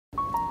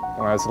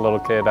When I was a little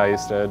kid, I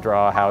used to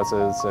draw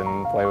houses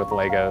and play with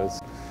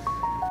Legos.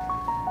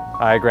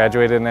 I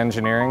graduated in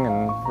engineering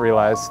and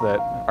realized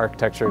that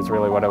architecture is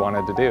really what I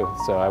wanted to do,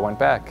 so I went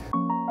back.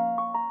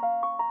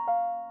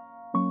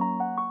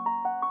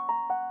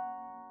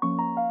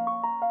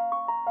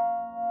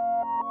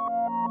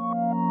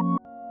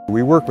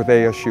 We work with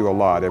ASU a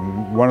lot,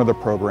 and one of the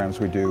programs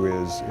we do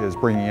is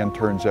bringing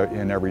interns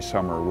in every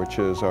summer, which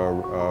is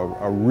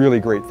a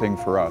really great thing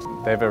for us.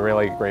 They have a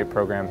really great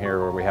program here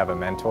where we have a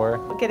mentor.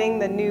 Getting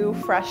the new,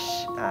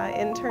 fresh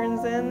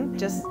interns in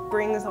just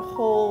brings a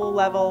whole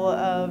level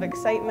of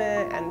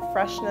excitement and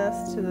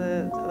freshness to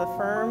the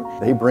firm.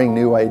 They bring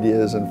new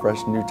ideas and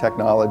fresh new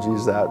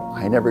technologies that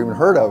I never even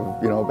heard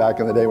of, back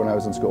in the day when I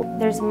was in school.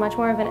 There's much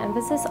more of an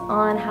emphasis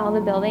on how the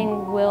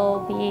building will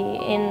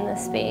be in the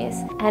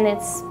space and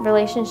its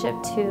relationship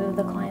to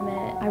the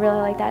climate. I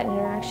really like that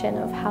interaction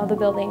of how the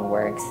building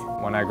works.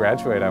 When I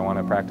graduate, I want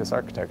to practice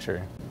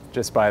architecture.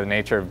 Just by the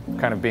nature of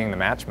kind of being the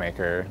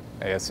matchmaker,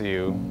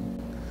 ASU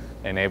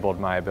enabled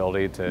my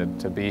ability to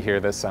be here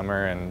this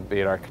summer and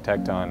be at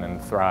Architekton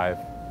and thrive.